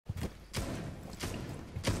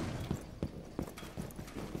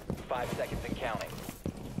5 seconds and counting.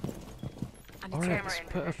 Alright, let's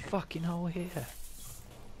put a fucking hole here.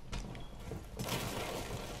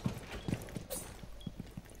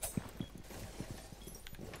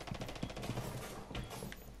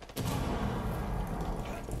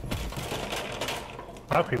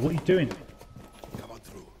 Valkyrie, what are you doing? Come on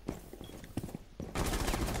through.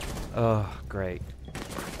 Oh, great.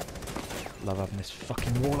 Love having this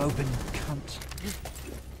fucking wall open, cunt.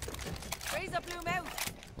 Razor bloom out.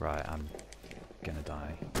 Right, I'm gonna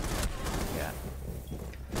die. Yeah.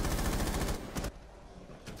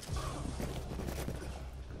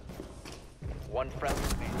 One friendly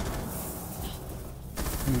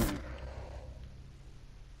remaining.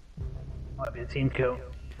 Might be a team kill.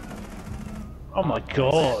 Oh my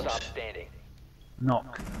god! Stop standing.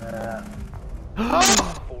 Knock.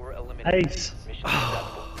 4 eliminated. Ace. Mission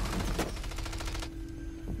successful.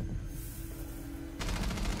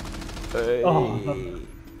 Oh.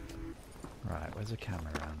 Right, where's the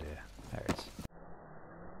camera around here? There it is.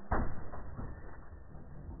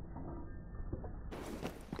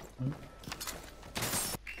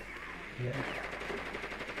 Yeah.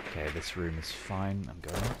 Okay, this room is fine. I'm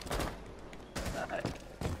going.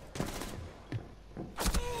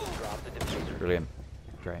 Drop the diffuser. Brilliant.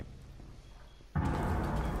 Great.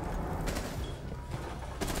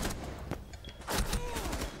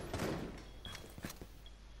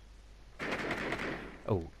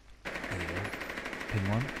 Oh, there you go. Pin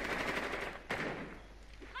one.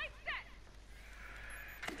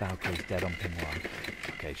 Valkyrie's dead on pin one.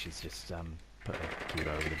 Okay, she's just put a cube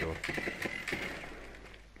over the door.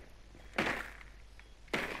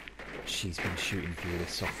 She's been shooting through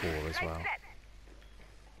this soft wall as well.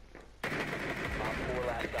 Op 4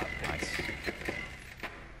 last stop. Nice.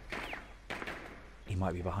 He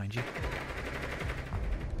might be behind you.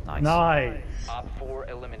 Nice. Nice! Op 4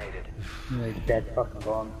 eliminated. You're dead fucking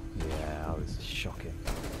gone. Yeah, I was shocking.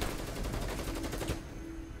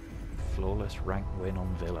 Flawless rank win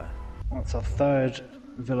on Villa. That's our third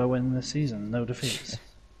Villa win this season, no defeats.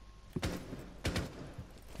 I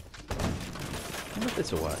wonder if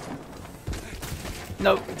this will work.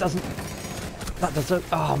 No, it doesn't. That doesn't.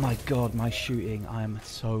 Oh my god, my shooting. I am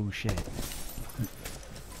so shit.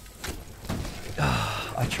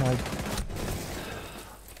 I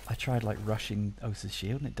tried like rushing Osa's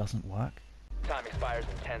shield and it doesn't work. Time expires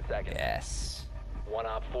in 10 seconds. Yes. 1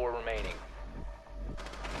 Op 4 remaining.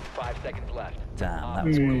 5 seconds left. Damn, Op that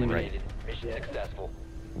was 4 great. eliminated. Mission successful.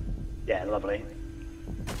 Yeah, lovely.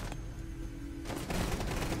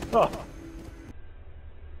 Oh!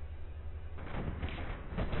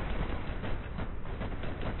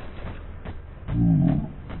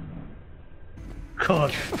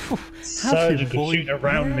 God, Surge could shoot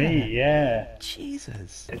around me, yeah.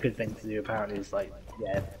 Jesus. A good thing to do apparently is like,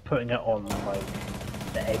 yeah, putting it on like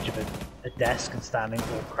the edge of a desk and standing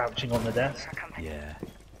or crouching on the desk. Yeah.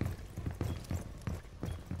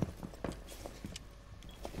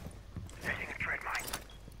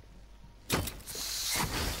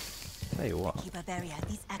 Tell you what, Keep a barrier.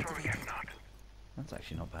 These activated. that's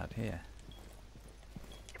actually not bad here.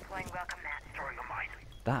 Deploying welcome mat. Throwing a mine.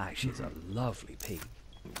 That actually is a lovely peak.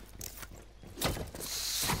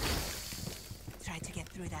 Try to get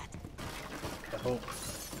through that. Careful.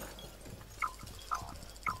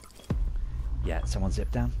 Yeah, someone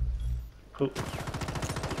zipped down. Cool.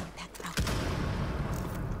 Impact out.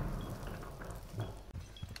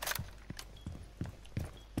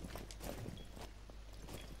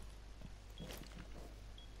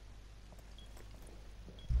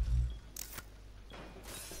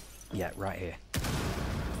 Yeah, right here.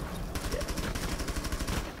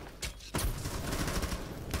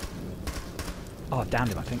 Oh, downed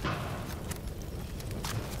him, I think.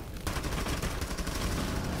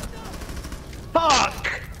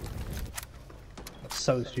 Fuck! That's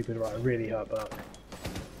so stupid, right? It really hurt Buck.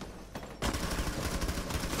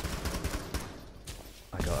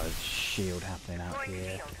 I got a shield happening out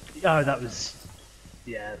here. Oh, that was...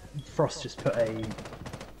 Yeah, Frost just put a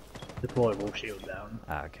deployable shield down.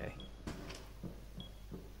 Ah, okay.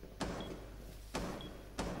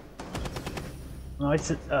 Nice.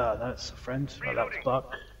 That's a friend. Oh, that was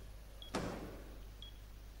Buck.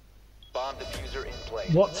 Bomb diffuser in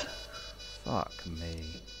place. What? Fuck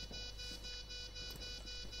me.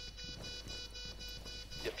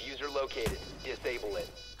 Diffuser located. Disable it.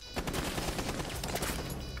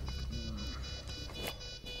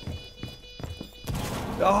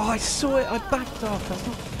 Oh, I saw it. I backed off. That's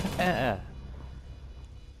not fair.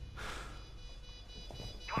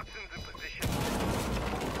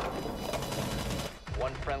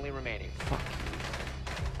 One friendly remaining.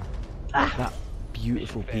 That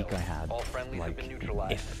beautiful Mission peek I failed. had, All friendlies have like, been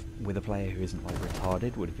neutralized. if with a player who isn't like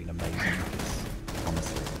retarded, would have been amazing. 'Cause,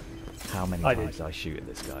 honestly, how many I times did. did I shoot at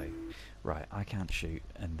this guy? Right, I can't shoot,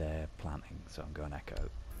 and they're planting, so I'm going echo.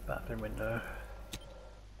 Bathroom window.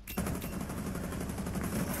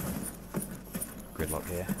 Gridlock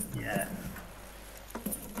here. Yeah.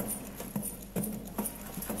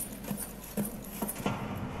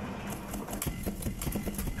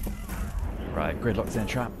 Right, Gridlock's in a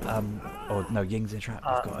trap. Or no, Ying's in a trap.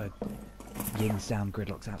 I've got a Ying's down,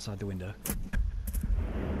 Gridlock's outside the window.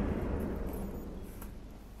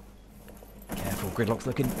 Careful, Gridlock's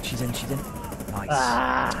looking. She's in, she's in. Nice.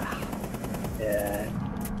 Ah. Yeah.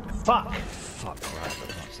 Fuck. Fuck, right,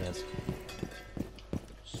 looking upstairs.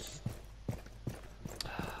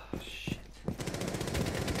 Oh, shit.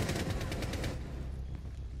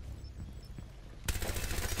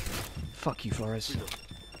 Fuck you, Flores.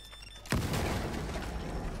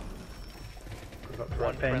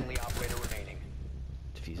 One friendly operator remaining.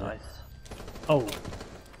 Diffuse Nice. it. Oh.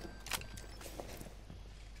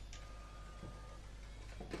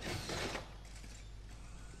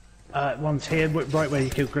 One's here, right where you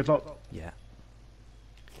killed Gridlock. Yeah.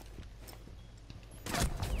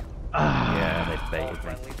 Ah. Yeah, they All baited me.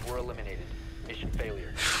 friendlies were eliminated. Mission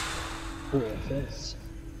failure. What's this?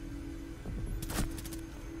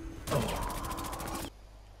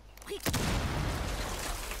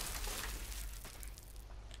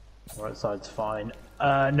 Right side's fine.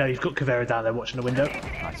 No, you've got Caveira down there watching the window.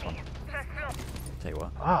 Nice one. Tell you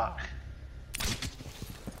what, Fuck.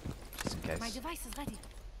 just in My case. device is ready.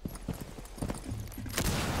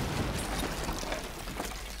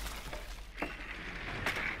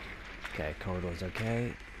 Okay, corridor's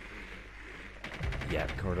okay. Yeah,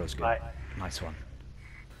 corridor's good. Right. Nice one.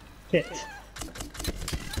 Shit.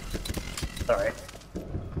 Sorry.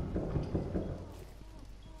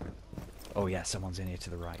 Oh yeah, someone's in here to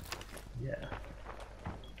the right. Yeah.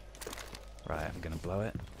 Right, I'm gonna blow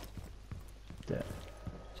it. Yeah.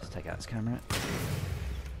 Just take out this camera.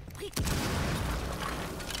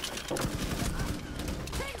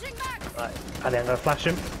 Changing back. Right. And then I'm gonna flash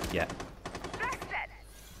him. Yeah.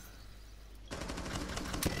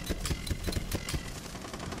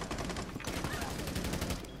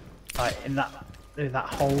 Right, in that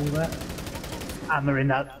hole there. And they're in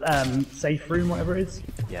that safe room, whatever it is.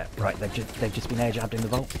 Yeah, right, they've just been air jabbed in the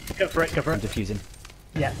vault. Go for it, go for I'm it. defusing.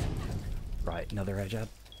 Yeah. Right, another air jab.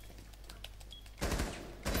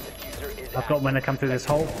 Diffuser is I've got when I come through this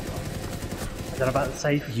hole. Is that about the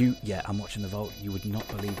safe? Yeah, I'm watching the vault. You would not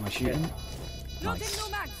believe my shooting. Loading Nice. no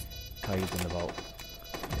mags. Kai's in the vault.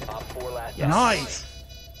 Op 4 last. Yes. Nice!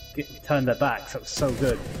 Turned their backs, that was so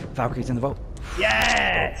good. Valkyrie's in the vault.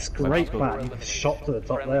 Yes! Oh, Great cool. plan. You shot to the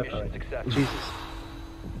top Friendly there, mission Barry. successful. Jesus.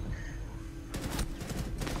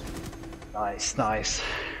 Nice, nice.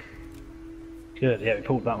 Good, yeah, we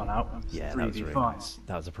pulled that one out. Yeah, that was really 3v5. nice.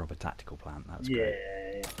 That was a proper tactical plan. That was Yeah.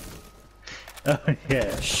 great. Oh,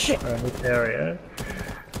 yeah. Shit! Around this area.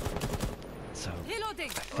 So, Reloading.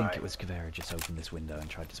 I think it was Caveira just opened this window and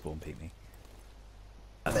tried to spawn peek me.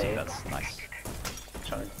 There. That's nice.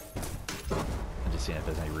 Sorry. I'm just seeing if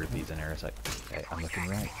there's any rupees in here. It's like, okay, I'm looking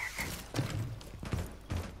right.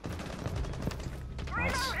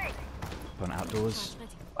 Nice. Going outdoors.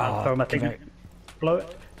 Ready. I'll throw my thing. Caveira. Blow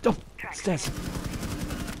it. Oh, stairs.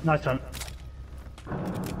 Nice one.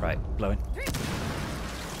 Right, blowing.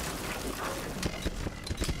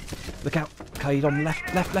 Look out. Kaid on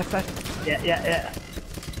left, left, left, left. Yeah, yeah, yeah.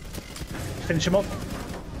 Finish him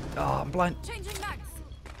off. Oh, I'm blind. Changing mags.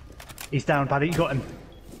 He's down, Paddy. You got him.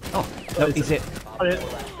 Oh, no, he's it. Oh, yeah.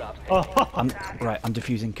 Oh, Right, I'm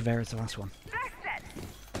defusing. Caveira's the last one.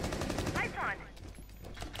 Lights on.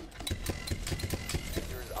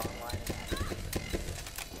 Diffuser is online.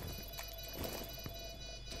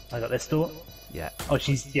 I got this door. Yeah. Oh,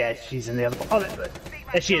 she's in the other. Oh,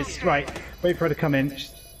 there she is. Right, wait for her to come in.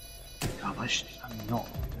 God, I'm not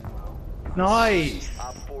doing well. Nice.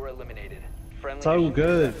 Op 4 eliminated. Friendly So mission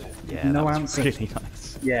good. successful. Yeah, no that was answer. really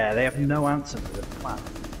nice. Yeah, they have no answer to the plan.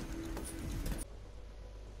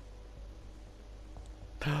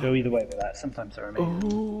 Go either way with that. Sometimes they're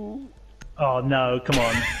amazing. Ooh. Oh no, come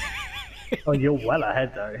on. Oh, you're well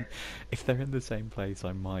ahead though. If they're in the same place,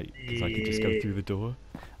 I might, because I could just go Yeah. through the door.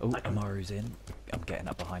 Oh, Amaru's in. I'm getting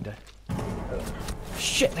up behind her.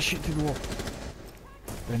 Shit, they're shooting through the wall.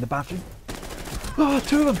 They're in the bathroom. Oh,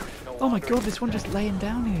 two of them! Oh my god, this one just laying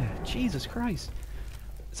down here. Jesus Christ.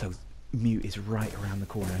 So, Mute is right around the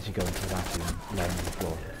corner as you go into the bathroom, laying on the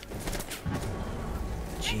floor.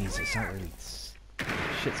 Jesus, that really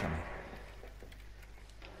shits on me.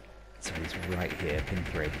 So he's right here, pin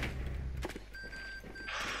 3.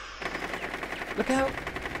 Look out!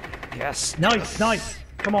 Yes! Nice, nice.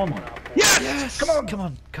 Come on. Yes! Come on! Come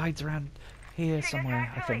on! Guides around here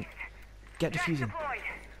somewhere, I think. Get defusing. Deployed.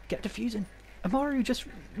 Get defusing. Amaru just...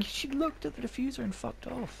 She looked at the diffuser and fucked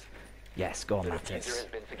off. Yes, go on, The diffuser Mattis. has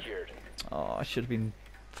been secured. Oh, I should have been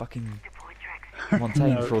fucking Deployed track.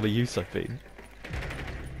 Montaigne No. for all the use I've been.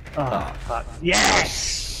 Oh, fuck.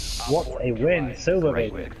 Yes! What a win. Silver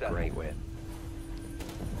Great win. win, great win.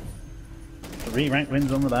 3 rank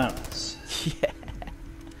wins on the bounce. Yeah.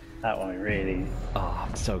 That one really. Oh,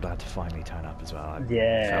 I'm so glad to finally turn up as well. I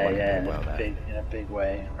Yeah, felt like I yeah, did well there. in a big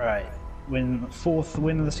way. Right. Win 4th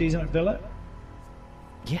win of the season at Villa.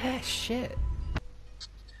 Yeah, shit.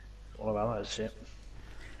 All about that shit.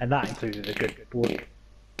 And that included a good board.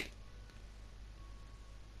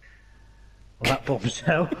 Well, that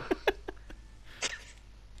bombshell.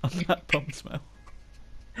 On that bomb smell.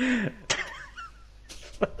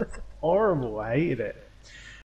 Horrible. I hated it.